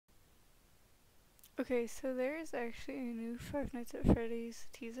Okay, so there is actually a new Five Nights at Freddy's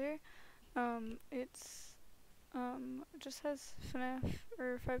teaser. It's just has FNAF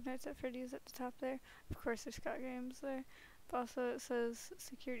or Five Nights at Freddy's at the top there. Of course, there's Scott Games there, but also it says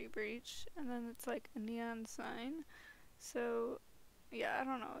security breach, and then it's like a neon sign. So yeah, I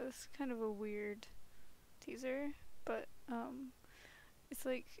don't know. It's kind of a weird teaser, but it's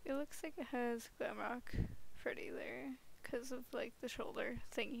like it looks like it has Glam Freddy there because of like the shoulder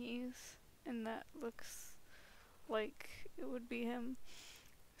thingies, and that looks like it would be him.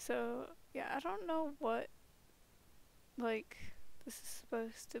 So yeah, I don't know what like this is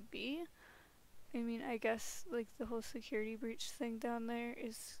supposed to be. I mean, I guess like the whole security breach thing down there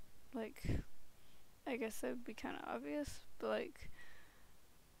is like I guess that would be kind of obvious, but like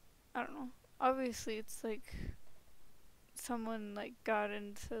I don't know. Obviously, it's like someone like got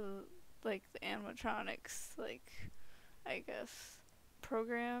into like the animatronics like I guess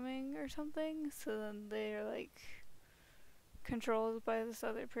programming or something. So then they're like controlled by this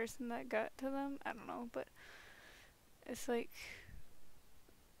other person that got to them. I don't know, but it's like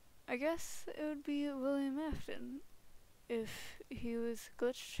I guess it would be William Afton if he was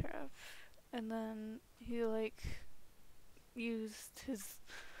Glitch Trap and then he like used his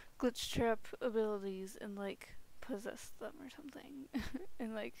Glitch Trap abilities and like possessed them or something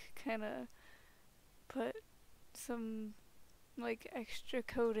and like kind of put some like extra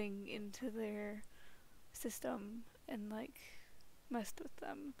coding into their system and like messed with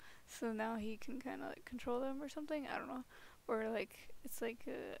them. So now he can kind of like control them or something. I don't know. Or like it's like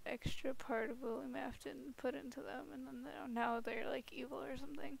a extra part of William Afton put into them, and then now they're like evil or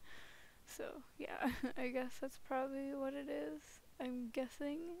something. So yeah, I guess that's probably what it is. I'm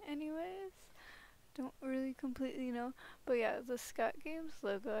guessing, anyways. Don't really completely know, but yeah, the Scott Games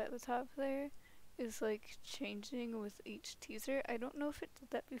logo at the top there is like changing with each teaser. I don't know if it did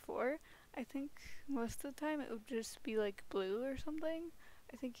that before. I think most of the time it would just be like blue or something.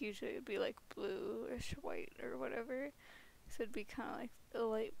 I think usually it would be like bluish white or whatever. So it'd be kind of like a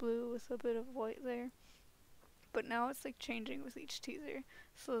light blue with a bit of white there. But now it's like changing with each teaser.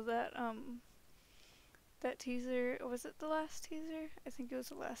 So that teaser, was it the last teaser? I think it was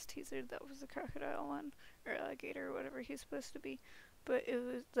the last teaser that was the crocodile one or alligator or whatever he's supposed to be. But it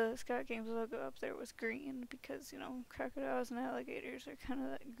was the Scott Games logo up there was green because, you know, crocodiles and alligators are kind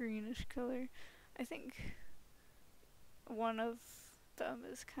of that greenish color. I think one of them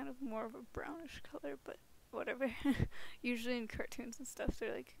is kind of more of a brownish color, but whatever. Usually in cartoons and stuff,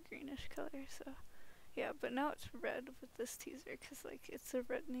 they're like a greenish color, so yeah, but now it's red with this teaser because, like, it's a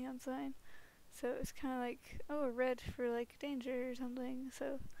red neon sign. So it's kind of like, oh, red for, like, danger or something,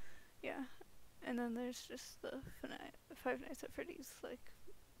 so yeah. And then there's just the Five Nights at Freddy's, like,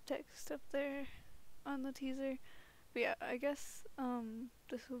 text up there on the teaser. But yeah, I guess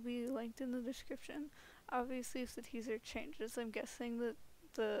this will be linked in the description. Obviously, if the teaser changes, I'm guessing that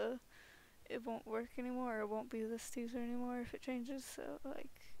it won't work anymore, or it won't be this teaser anymore if it changes. So like,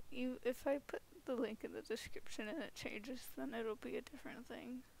 if I put the link in the description and it changes, then it'll be a different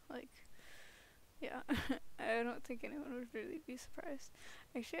thing. Like, yeah, I don't think anyone would really be surprised.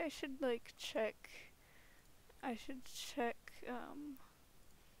 Actually, I should like check. I should check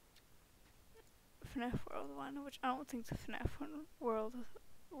FNAF World 1, which I don't think the FNAF 1 World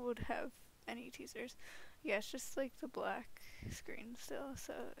would have any teasers. Yeah, it's just like the black screen still,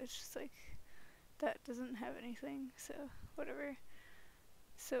 so it's just like that doesn't have anything, so whatever.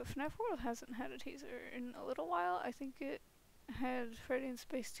 So FNAF World hasn't had a teaser in a little while. I think it had Freddy in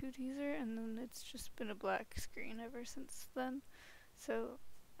Space 2 teaser, and then it's just been a black screen ever since then. So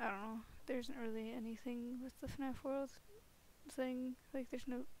I don't know. There isn't really anything with the FNAF World thing. Like there's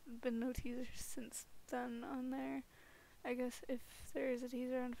been no teasers since then on there. I guess if there is a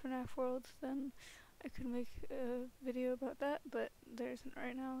teaser on FNAF World, then I could make a video about that, but there isn't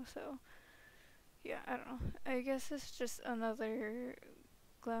right now, so yeah, I don't know. I guess it's just another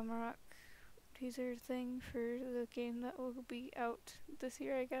Glam teaser thing for the game that will be out this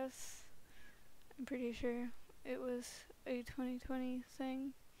year, I guess. I'm pretty sure it was a 2020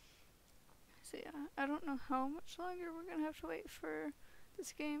 thing. So yeah, I don't know how much longer we're gonna have to wait for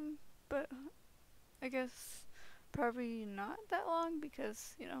this game, but I guess probably not that long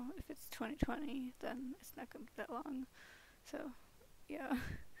because, you know, if it's 2020, then it's not gonna be that long. So yeah.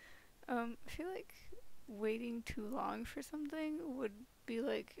 I feel like waiting too long for something would be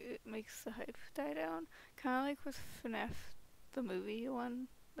like it makes the hype die down. Kind of like with FNAF, the movie one,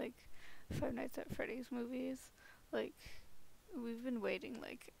 like Five Nights at Freddy's movies. Like we've been waiting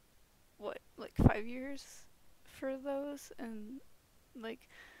like what, like 5 years for those, and like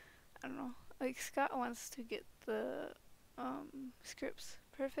I don't know. Like Scott wants to get the scripts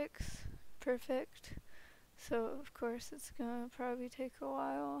perfect perfect. So of course it's gonna probably take a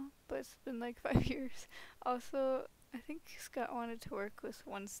while, but it's been like 5 years. Also, I think Scott wanted to work with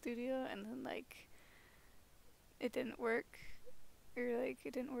one studio and then like it didn't work, or like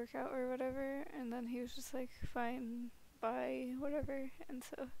it didn't work out or whatever, and then he was just like, fine, bye, whatever, and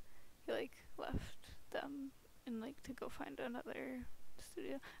so he like left them and like to go find another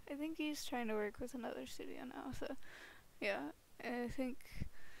studio. I think he's trying to work with another studio now, so yeah. And I think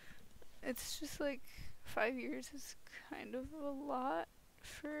it's just like 5 years is kind of a lot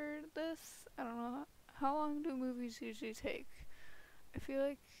for this. I don't know. How long do movies usually take? I feel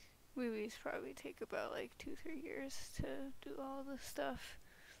like movies probably take about like 2-3 years to do all this stuff.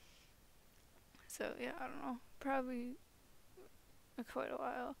 So yeah, I don't know. Probably quite a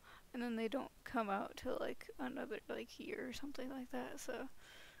while. And then they don't come out till like another like year or something like that. So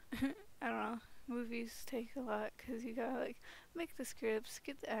I don't know. Movies take a lot because you gotta like make the scripts,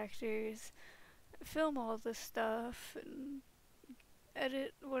 get the actors, film all this stuff, and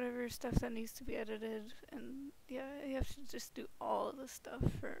edit whatever stuff that needs to be edited. And yeah, you have to just do all of the stuff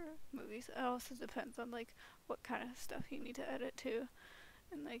for movies. It also depends on like what kind of stuff you need to edit too,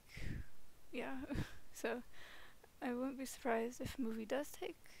 and like yeah. So I wouldn't be surprised if a movie does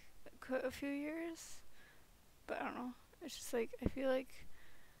take quite a few years, but I don't know. It's just like I feel like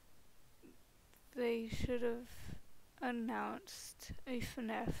they should have announced a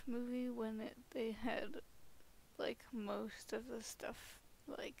FNAF movie when they had like most of the stuff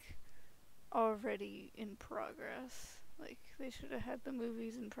like already in progress. Like they should have had the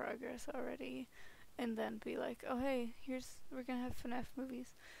movies in progress already, and then be like, oh hey, we're gonna have FNAF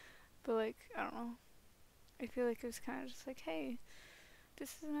movies. But like I don't know. I feel like it was kind of just like, hey,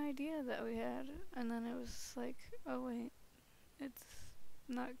 this is an idea that we had, and then it was like, oh wait, it's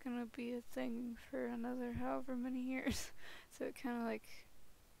not gonna be a thing for another however many years. So it kind of like,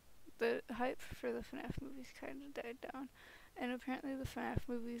 the hype for the FNAF movies kind of died down. And apparently the FNAF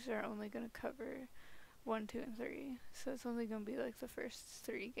movies are only gonna cover 1, 2, and 3. So it's only gonna be like the first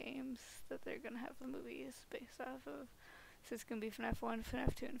 3 games that they're gonna have the movies based off of. So it's gonna be FNAF 1,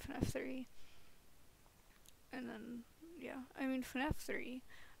 FNAF 2, and FNAF 3. And then, yeah, I mean FNAF 3,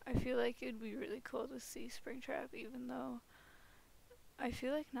 I feel like it'd be really cool to see Springtrap, even though I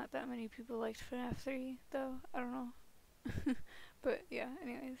feel like not that many people liked FNAF 3, though. I don't know. But yeah,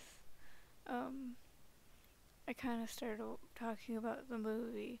 anyways, I kind of started talking about the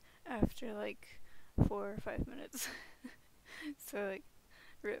movie after like 4 or 5 minutes. So like,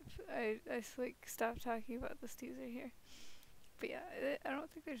 rip. I like stopped talking about this teaser here. But yeah, I don't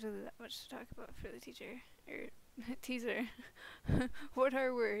think there's really that much to talk about for the teaser. Or teaser. What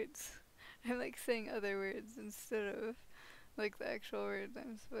are words? I like saying other words instead of like the actual words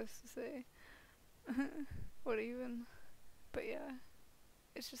I'm supposed to say. What even? But yeah,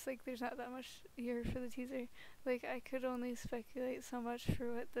 it's just like there's not that much here for the teaser. Like I could only speculate so much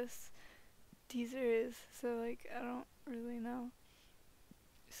for what this teaser is, so like I don't really know.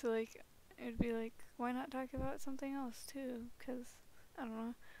 So like it'd be like, why not talk about something else too? Cause I don't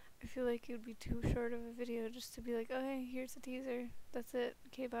know. I feel like it would be too short of a video just to be like, oh hey, here's the teaser. That's it.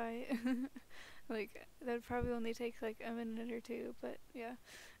 Okay, bye. Like that'd probably only take like a minute or two. But yeah.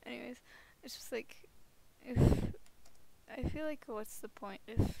 Anyways, it's just like, if I feel like, what's the point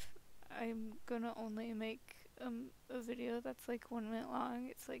if I'm gonna only make a video that's like 1 minute long?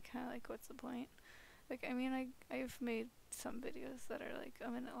 It's like kind of like, what's the point? Like I mean, I've made some videos that are like a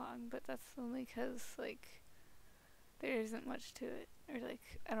minute long, but that's only 'cause like there isn't much to it, or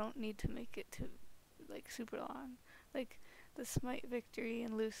like I don't need to make it to like super long. Like the Smite Victory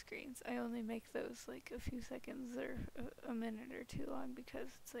and Loose Screens, I only make those like a few seconds or a minute or two long because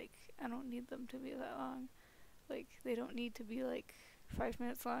it's like I don't need them to be that long. Like they don't need to be like 5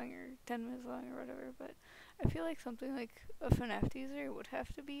 minutes long or 10 minutes long or whatever, but I feel like something like a FNAF teaser would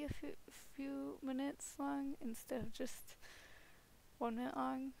have to be a few minutes long instead of just 1 minute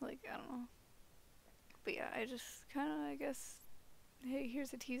long. Like I don't know. But yeah, I just kind of, I guess, hey,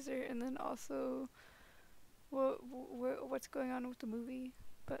 here's a teaser, and then also what's going on with the movie.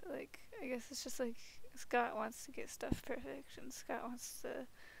 But like I guess it's just like Scott wants to get stuff perfect, and Scott wants to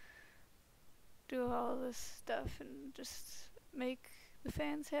do all this stuff and just make the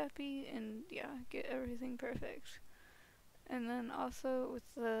fans happy, and yeah, get everything perfect. And then also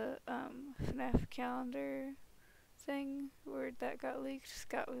with the FNAF calendar thing where that got leaked,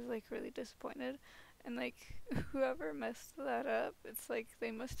 Scott was like really disappointed, and like whoever messed that up, it's like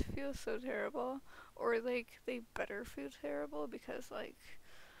they must feel so terrible, or like they better feel terrible, because like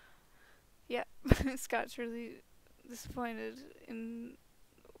yeah, Scott's really disappointed in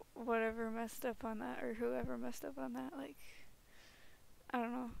whatever messed up on that, or whoever messed up on that. Like I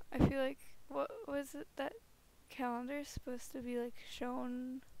don't know, I feel like what was it that calendar is supposed to be like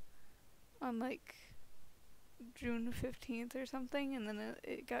shown on like June 15th or something, and then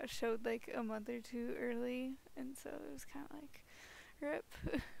it got showed like a month or two early, and so it was kind of like rip.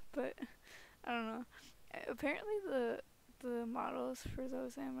 But I don't know. Apparently the models for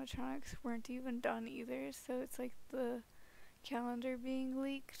those animatronics weren't even done either, so it's like the calendar being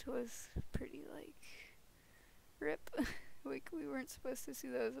leaked was pretty like rip. Like we weren't supposed to see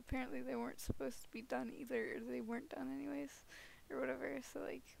those. Apparently they weren't supposed to be done either, or they weren't done anyways, or whatever. So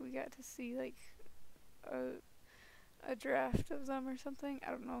like we got to see like a draft of them or something. I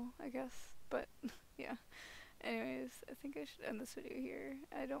don't know, I guess. But yeah. Anyways, I think I should end this video here.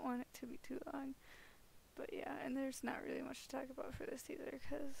 I don't want it to be too long. But yeah, and there's not really much to talk about for this either,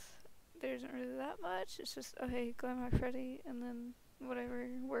 because there isn't really that much. It's just, oh hey, Glam Freddy, and then whatever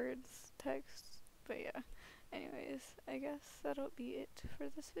words, text. But yeah, anyways, I guess that'll be it for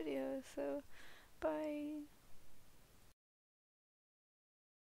this video. So, bye.